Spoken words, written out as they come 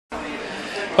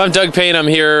I'm Doug Payne. I'm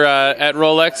here at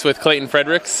Rolex with Clayton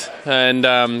Fredericks,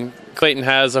 and Clayton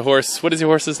has a horse. What is your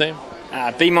horse's name?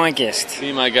 Be My Guest.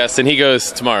 Be My Guest, and he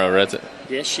goes tomorrow, right?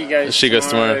 Yes, she goes.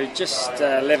 Tomorrow. Just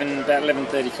about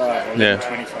 11:35 or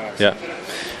 11:25. Yeah.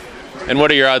 And what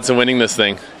are your odds of winning this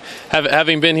thing?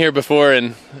 Having been here before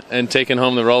and taken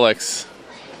home the Rolex,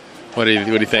 what do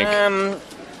you think?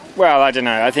 Well, I don't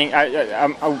know. I think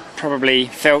I probably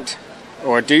felt,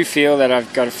 or do feel, that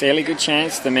I've got a fairly good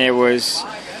chance. The mare was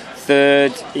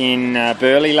third in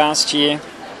Burley last year.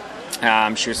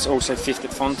 She was also fifth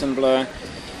at Fontainebleau.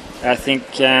 I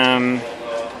think,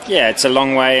 yeah, it's a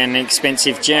long way and an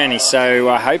expensive journey, so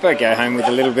I hope I go home with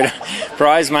a little bit of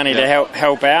prize money to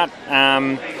help out.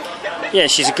 Yeah,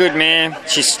 she's a good mare.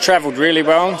 She's travelled really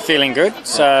well, feeling good.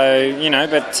 So, you know,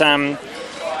 but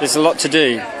there's a lot to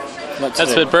do.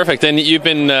 That's been perfect. And you've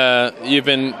been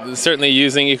certainly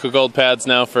using Ecogold pads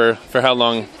now for how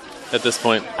long at this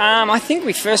point? I think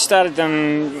we first started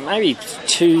them maybe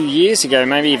 2 years ago,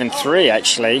 maybe even 3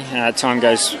 actually. Time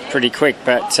goes pretty quick,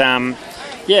 but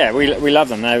yeah, we love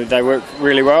them. They work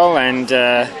really well, and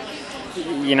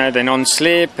you know, they're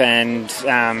non-slip and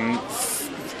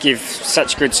give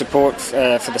such good support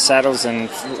for the saddles and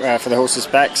for the horses'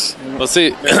 backs. Well,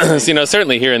 see, you know,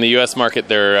 certainly here in the U.S. market,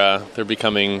 they're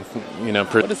becoming, you know,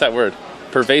 what is that word?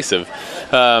 Pervasive.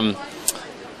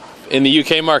 In the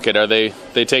UK market, are they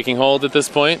taking hold at this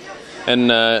point? And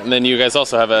then you guys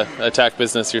also have a tack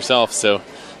business yourself, so.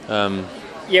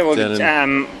 Yeah, well,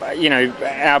 you know,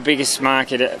 our biggest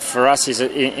market for us is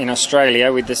in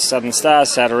Australia with the Southern Star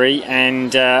saddlery,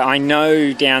 and I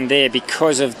know down there,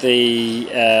 because of the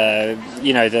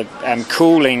you know, the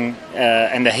cooling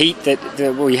and the heat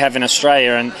that we have in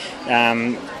Australia,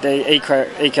 and the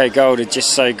Ecogold are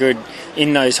just so good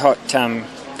in those hot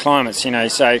climates, you know.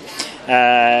 So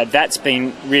that's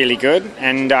been really good,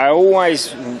 and I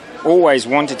always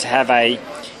wanted to have a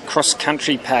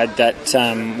cross-country pad that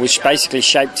was basically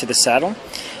shaped to the saddle,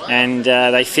 and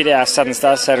they fit our Southern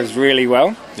Star saddles really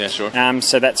well. Yeah, sure.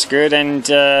 So that's good, and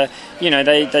you know,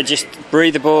 they're just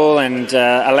breathable and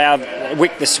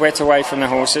wick the sweat away from the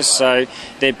horses, so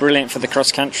they're brilliant for the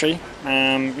cross-country.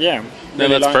 Yeah. No,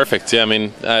 that's perfect. Yeah, I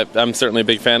mean, I'm certainly a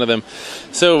big fan of them.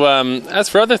 So, as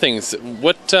for other things,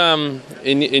 what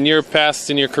in your past,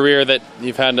 in your career that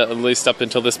you've had at least up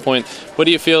until this point, what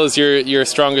do you feel is your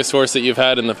strongest horse that you've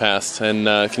had in the past? And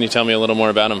can you tell me a little more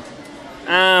about him?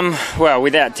 Well,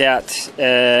 without doubt,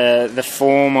 the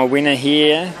former winner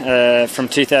here from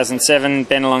 2007,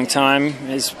 been a long time,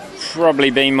 has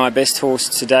probably been my best horse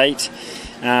to date.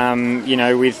 You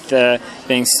know, with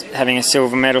having a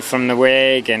silver medal from the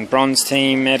WEG and bronze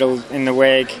team medal in the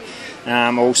WEG,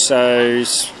 also,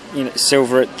 you know,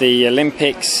 silver at the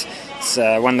Olympics. It's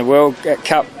won the World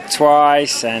Cup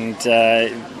twice, and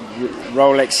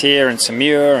Rolex here and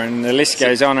Samur, and the list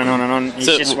goes on and on and on. He's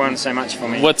just won so much for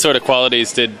me. What sort of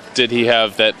qualities did he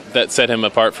have that set him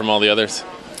apart from all the others?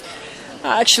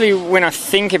 Actually, when I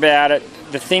think about it,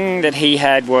 the thing that he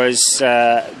had was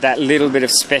that little bit of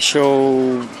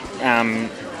special.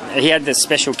 He had the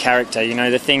special character, you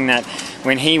know, the thing that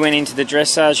when he went into the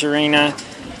dressage arena,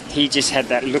 he just had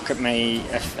that look at me,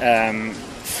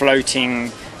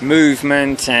 floating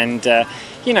movement, and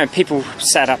you know, people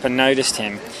sat up and noticed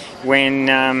him. When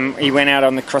he went out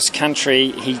on the cross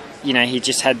country, he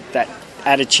just had that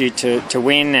attitude to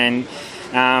win, and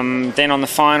then on the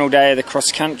final day of the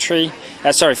cross country,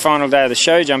 final day of the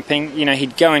show jumping, you know,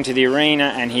 he'd go into the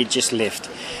arena and he'd just lift.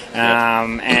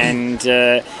 And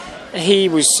he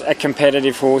was a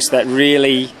competitive horse that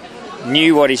really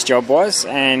knew what his job was,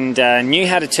 and knew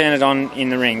how to turn it on in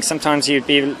the ring. Sometimes he would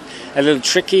be a little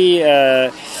tricky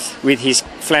with his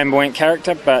flamboyant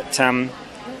character, but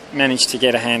managed to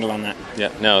get a handle on that.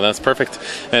 Yeah, no, that's perfect.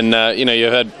 And you know,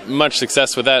 you've had much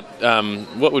success with that.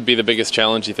 What would be the biggest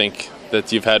challenge, you think,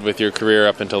 that you've had with your career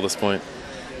up until this point?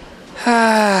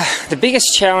 The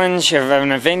biggest challenge of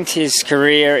an eventer's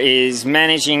career is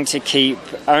managing to keep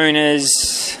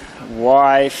owners,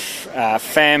 wife,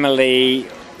 family,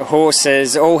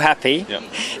 horses all happy. Yep.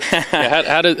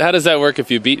 Yeah, how does that work if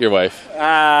you beat your wife?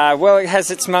 Well, it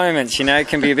has its moments, you know. It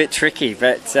can be a bit tricky,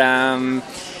 but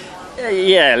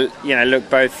yeah, you know, look,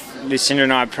 both Lucinda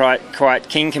and I are quite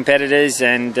keen competitors,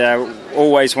 and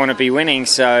always want to be winning.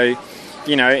 So,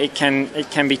 you know, it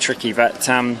can be tricky, but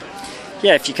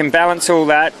yeah, if you can balance all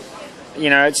that, you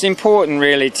know, it's important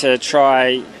really to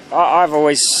try. I've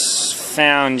always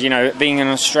found, you know, being an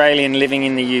Australian living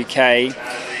in the UK,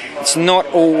 it's not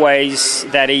always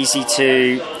that easy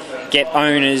to get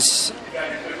owners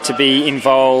to be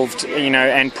involved, you know,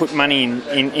 and put money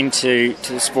into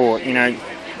the sport. You know,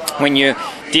 when you're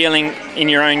dealing in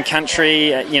your own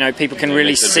country, people can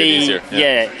really see,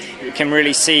 can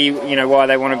really see, why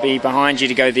they want to be behind you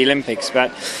to go to the Olympics.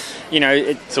 But,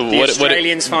 the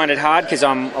Australians find it hard because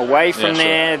I'm away from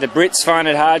there. Sure. The Brits find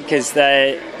it hard because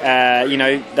they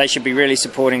should be really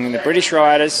supporting the British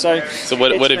riders. So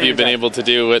what have you been able to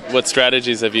do? What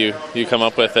strategies have you come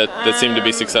up with that seem to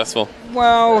be successful?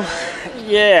 Well,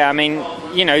 yeah, I mean,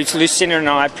 Lucinda and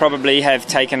I probably have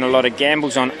taken a lot of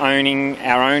gambles on owning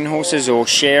our own horses or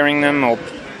sharing them or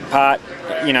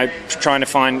trying to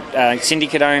find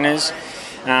syndicate owners.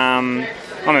 I'm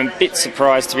a bit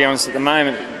surprised, to be honest, at the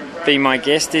moment. Be my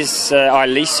guest is I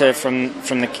lease her from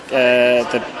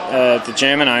the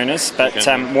German owners, but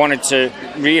wanted to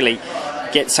really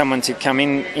get someone to come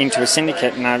into a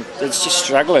syndicate, and it's just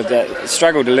struggled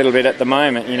a little bit at the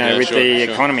moment, with the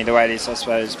economy the way it is, I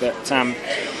suppose. But I'm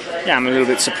a little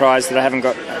bit surprised that I haven't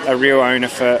got a real owner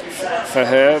for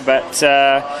her. But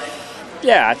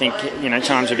I think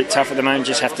times are a bit tough at the moment.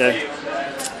 Just have to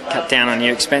cut down on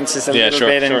your expenses a little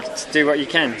bit and do what you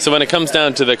can. So when it comes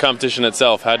down to the competition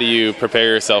itself, how do you prepare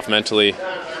yourself mentally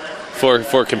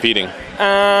for competing?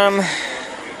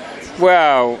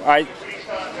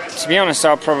 To be honest,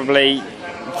 I'll probably,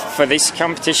 for this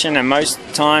competition, and most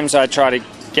times I try to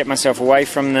get myself away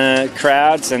from the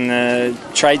crowds and the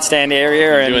trade stand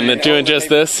area and doing just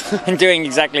this and doing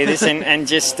exactly this and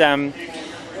just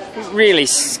really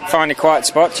find a quiet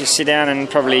spot, just sit down and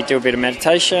probably do a bit of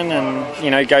meditation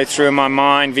and go through in my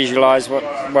mind, visualize what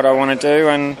I want to do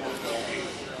and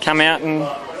come out and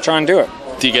try and do it.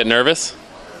 Do you get nervous?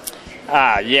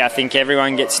 I think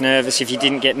everyone gets nervous. If you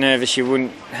didn't get nervous, you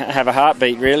wouldn't have a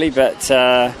heartbeat, really. But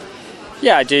I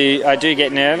do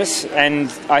get nervous, and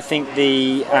I think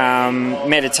the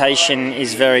meditation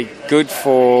is very good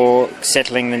for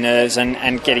settling the nerves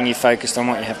and getting you focused on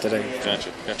what you have to do. Gotcha.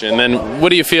 And then, what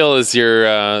do you feel is your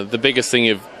the biggest thing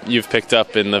you've picked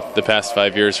up in the past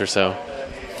 5 years or so?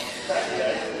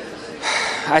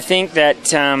 I think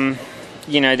that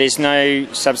there's no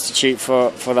substitute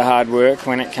for the hard work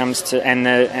when it comes to and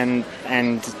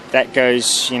that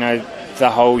goes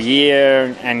the whole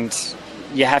year, and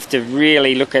you have to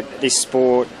really look at this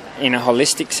sport in a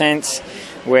holistic sense,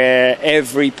 where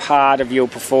every part of your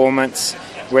performance,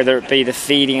 whether it be the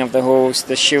feeding of the horse,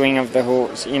 the shoeing of the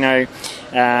horse, to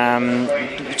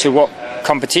what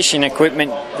competition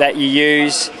equipment that you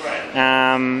use,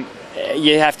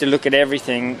 you have to look at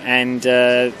everything, and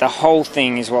the whole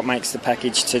thing is what makes the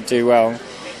package to do well.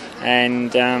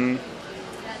 And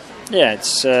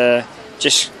it's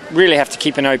just really have to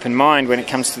keep an open mind when it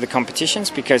comes to the competitions,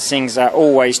 because things are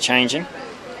always changing.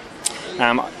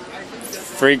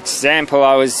 For example,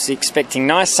 I was expecting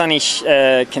nice sunny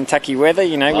Kentucky weather.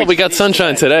 We got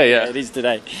sunshine today. Yeah, it is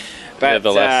today. But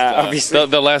obviously,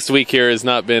 the last week here has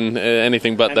not been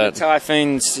anything but that. The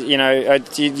typhoons, you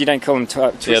don't call them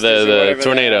twisters. Yeah,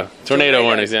 the tornado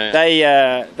warnings.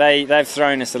 Yeah. They've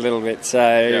thrown us a little bit.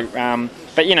 So,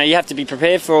 but you have to be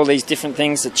prepared for all these different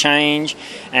things that change,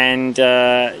 and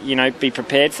be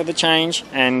prepared for the change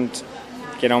and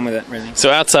get on with it. Really.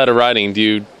 So outside of riding,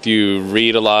 do you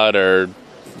read a lot or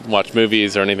watch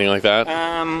movies or anything like that?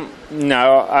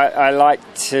 No, I like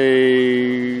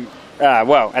to.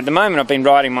 At the moment I've been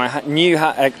riding my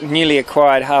newly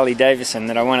acquired Harley Davidson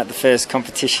that I won at the first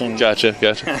competition. Gotcha.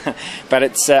 But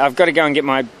it's I've got to go and get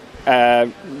my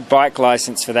bike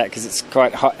license for that, because it's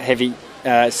quite heavy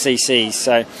CCs.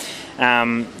 So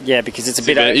because it's a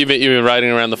bit. You've been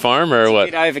riding around the farm or what?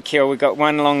 A bit overkill. We've got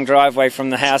one long driveway from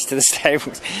the house to the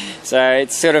stables, so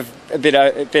it's sort of a bit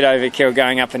overkill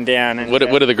going up and down. And,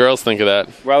 what do the girls think of that?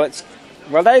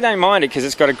 Well, they don't mind it because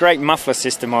it's got a great muffler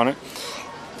system on it.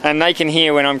 And they can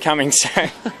hear when I'm coming, so.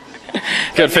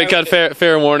 Got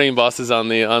fair warning, bosses on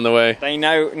the way. They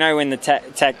know when to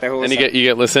tack the horse. And you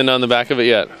get Lucinda on the back of it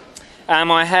yet?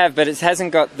 I have, but it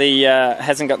hasn't got the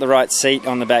right seat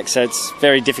on the back, so it's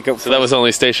very difficult. So that was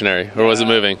only stationary, or was it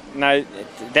moving? No,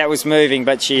 that was moving,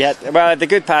 but she had. Well, the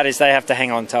good part is they have to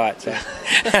hang on tight. So.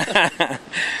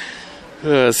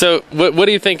 So what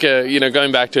do you think?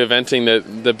 Going back to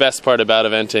eventing, the best part about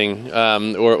eventing,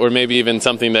 or maybe even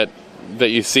something that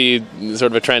you see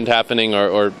sort of a trend happening,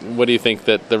 or what do you think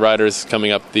that the riders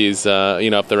coming up these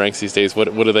up the ranks these days, what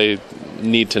do they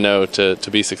need to know to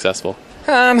be successful?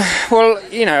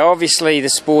 Obviously the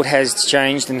sport has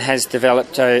changed and has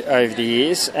developed over the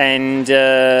years, and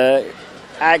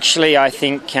actually I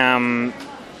think I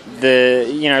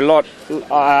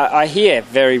hear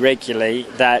very regularly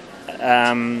that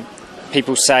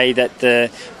people say that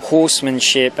the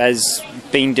horsemanship has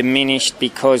been diminished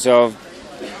because of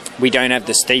we don't have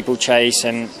the steeplechase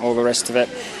and all the rest of it.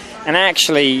 And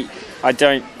actually, I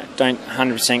don't don't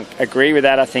 100% agree with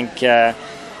that. I think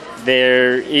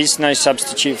there is no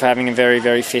substitute for having a very,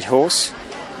 very fit horse.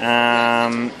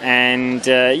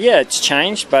 It's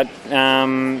changed, but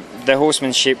the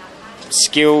horsemanship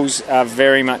skills are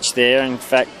very much there. In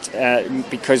fact,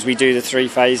 because we do the 3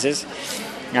 phases,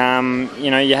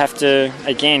 you have to,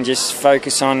 again, just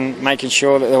focus on making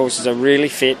sure that the horses are really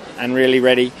fit and really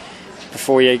ready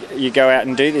before you go out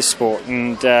and do this sport.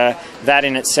 And that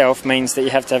in itself means that you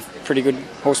have to have pretty good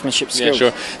horsemanship skills.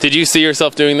 Yeah, sure. Did you see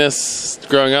yourself doing this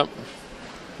growing up?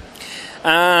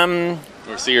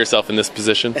 Or see yourself in this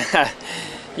position?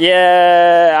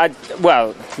 Yeah,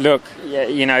 look,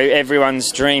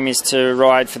 everyone's dream is to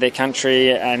ride for their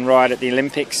country and ride at the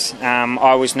Olympics.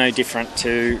 I was no different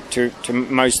to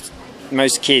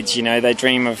most kids. They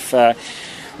dream of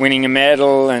winning a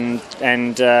medal and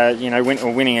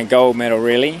winning a gold medal.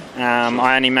 Really,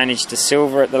 I only managed a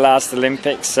silver at the last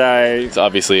Olympics, so it's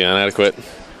obviously inadequate.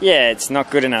 Yeah, it's not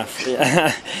good enough.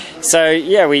 So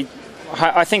yeah,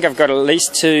 I think I've got at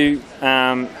least two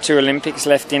Olympics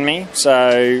left in me.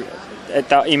 So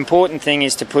the important thing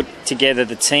is to put together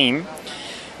the team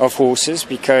of horses,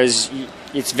 because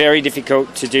it's very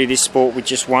difficult to do this sport with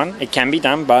just one. It can be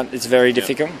done, but it's very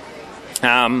difficult.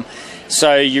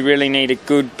 So you really need a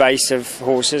good base of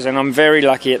horses, and I'm very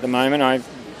lucky at the moment. I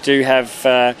do have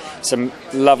some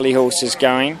lovely horses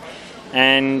going.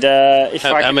 And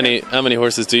how many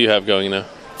horses do you have going now?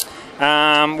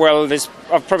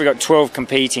 I've probably got 12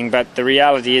 competing, but the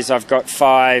reality is I've got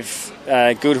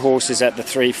 5 good horses at the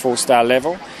 3-4 star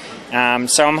level.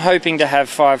 So I'm hoping to have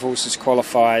 5 horses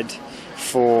qualified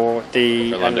for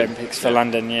the Olympics for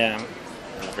London. Yeah.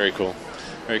 Very cool.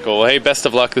 Very cool. Well, hey, best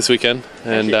of luck this weekend,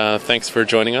 and thanks for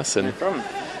joining us, and no problem.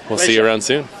 We'll see you around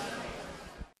soon.